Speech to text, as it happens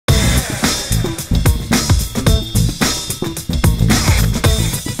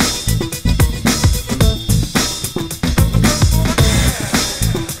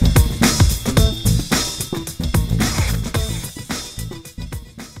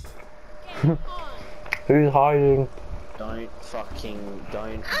Who's hiding? Don't fucking.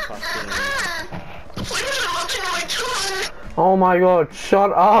 Oh my god,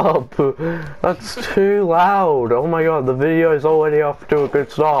 shut up! That's too loud. Oh my god, the video is already off to a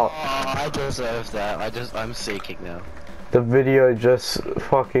good start. Oh, I deserve that. I'm seeking now. The video just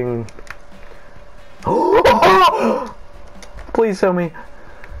fucking... Please tell me.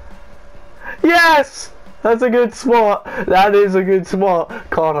 Yes! That's a good spot. That is a good spot.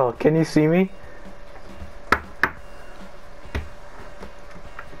 Carter, can you see me?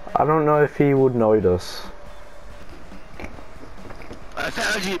 I don't know if he would notice. I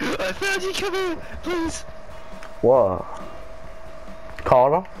found you! Come here! Please! What?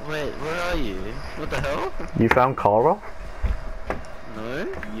 Carter? Wait, where are you? What the hell? You found Carter? No?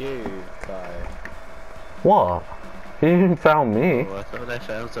 You guy. What? He didn't found me. Oh, I thought I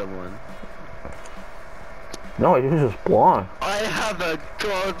found someone. No, you're just blind. I have a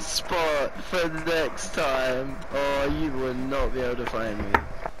god spot for the next time. Oh, you will not be able to find me.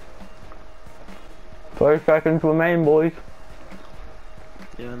 30 seconds remain, boys.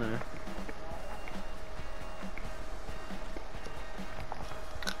 Yeah, I know.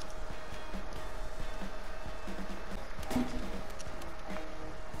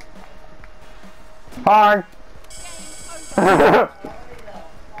 Hi.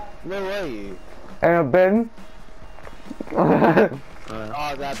 Where were you? In a bin.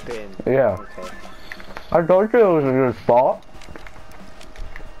 Oh, that bin. Yeah. Okay. I told you it was a good spot.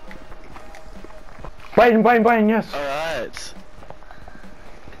 Brain, yes. Alright.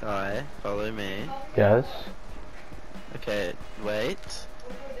 Alright, follow me. Yes. Okay, wait.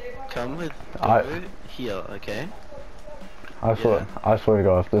 Come with I- go here, okay? I swear to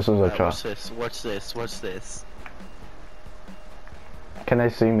God, if this is a Alright, trap. watch this. Can they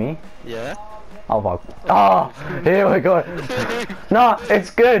see me? Yeah? Oh fuck. Oh, here we go. No, it's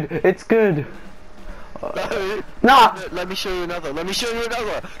good. No! No! Let me show you another,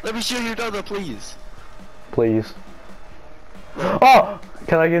 please. Please. Oh!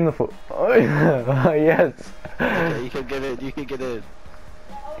 Can I get in the foot? Oh, yes. Okay, you can get in.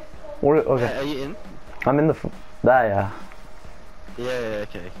 What, okay. Are you in? I'm in the there, yeah. Yeah,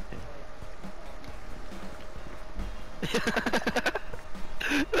 okay.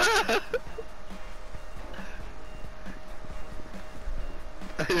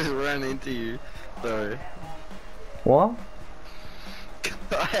 I just ran into you. Sorry. What?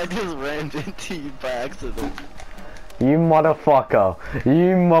 I just ran into you by accident. You motherfucker.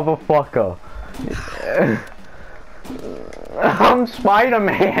 I'm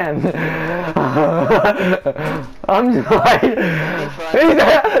Spider-Man. I'm like...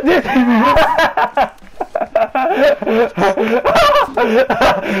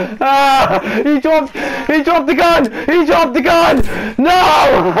 He dropped the gun! No!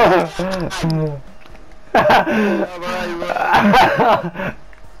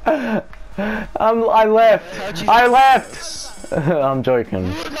 I left! I'm joking.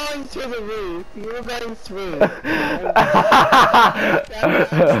 You were going through the roof. You were going through.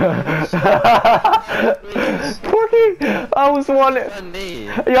 I was wanting.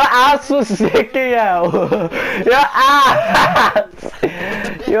 Your ass was sticking out. Your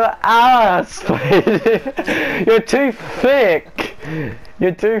ass. You're too thick.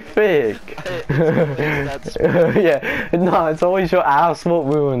 Yeah. No, it's always your ass what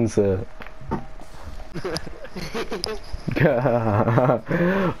ruins it.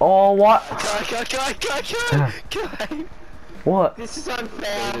 Oh, what? Guy. What? This is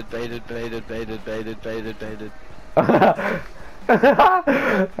unfair. Baited.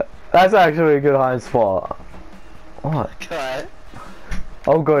 That's actually a good high spot. What? Guy.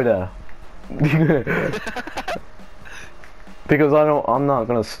 I'll go there. Because I'm not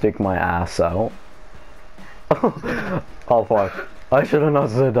gonna stick my ass out. Oh fuck. I should have not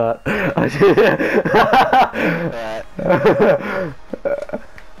said that.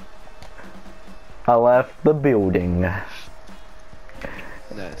 I left the building. Nice.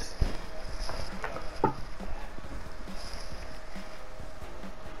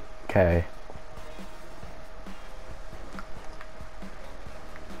 Okay.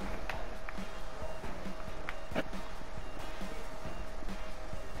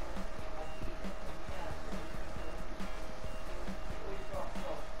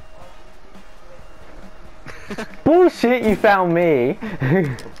 Bullshit, you found me.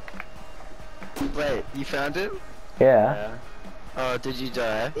 Wait, you found him? Yeah. Oh, did you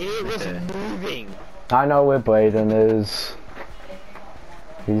die? It was moving. I know where Braden is.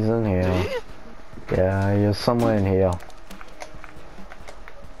 He's in here. Do you? Yeah, he's somewhere in here.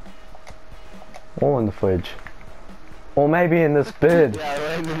 Or in the fridge. Or maybe in this bed.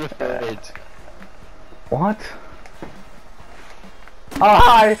 Yeah, I'm in the bed. What? Oh,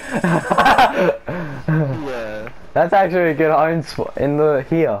 hi! Yeah. That's actually a good home spot in the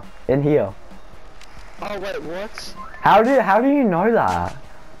here. In here. Oh wait, what? How do you know that?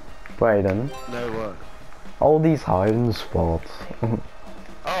 Brayden. No what? All these home spots. Oh,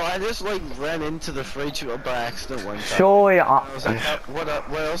 I just like ran into the fridge by accident one time. Surely I was like, what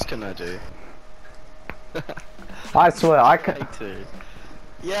else can I do? I swear I can. Take two.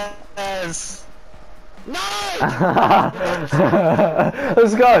 Yes. No!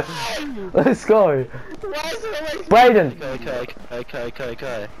 Let's go. Let's go. Why is it always Brayden.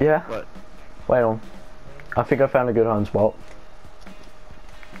 Okay. Yeah. What? Wait on. I think I found a good home spot.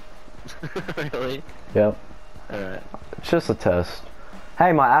 Really? Yep. Alright. It's just a test.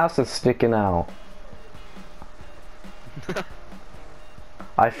 Hey, my ass is sticking out.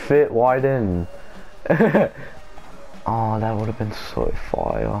 I fit wide in. Oh, that would have been so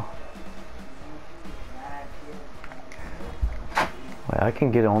fire. Wait, I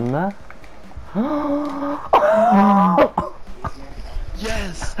can get on there?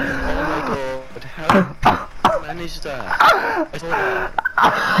 Yes! Oh my god, how did you manage that? I saw that.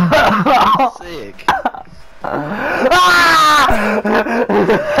 Sick.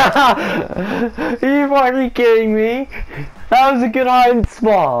 Are you fucking kidding me? That was a good hiding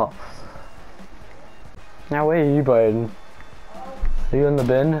spot. Now where are you, Brayden? Are you in the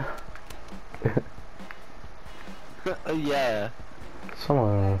bin? Yeah.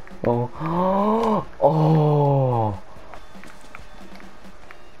 Somewhere. Oh. Oh.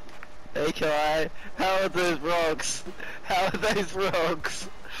 Hey Kai, how are those rocks? How are those rocks?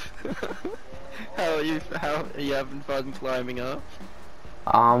 How are you having fun climbing up?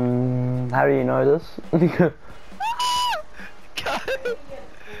 How do you know this? Kai,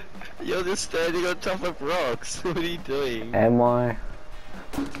 you're just standing on top of rocks. What are you doing? Am I?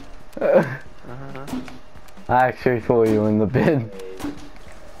 Uh-huh. I actually thought you were in the bin.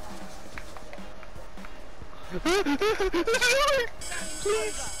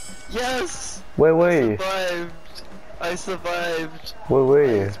 Please. Yes! Where were you? I survived! Where were I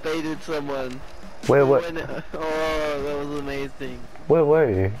you? spaded someone. Where were? Oh, that was amazing. Where were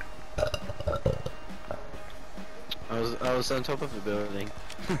you? I was on top of a building.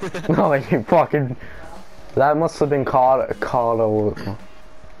 No, you fucking. That must have been Carter.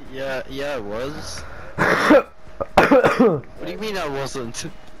 Yeah, it was. What do you mean I wasn't?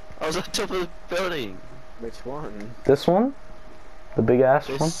 I was on top of the building. Which one? This one? The big ass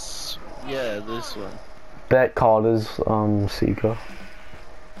one? Yeah, this one. Bet Carter's seeker.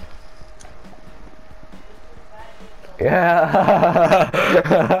 Yeah.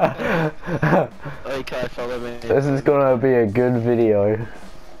 Okay, follow me. This is gonna be a good video.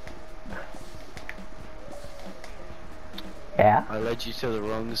 Yeah. I led you to the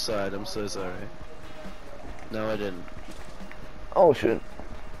wrong side, I'm so sorry. No, I didn't. Oh shit.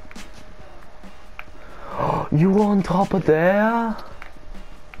 You were on top of there?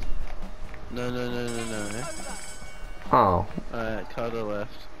 No. Oh. Alright, Carter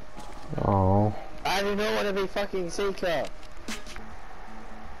left. Oh. I do not want to be fucking Seeker.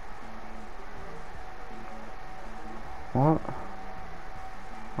 What?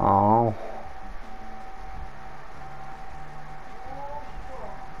 Oh.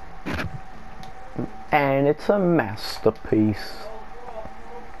 And it's a masterpiece.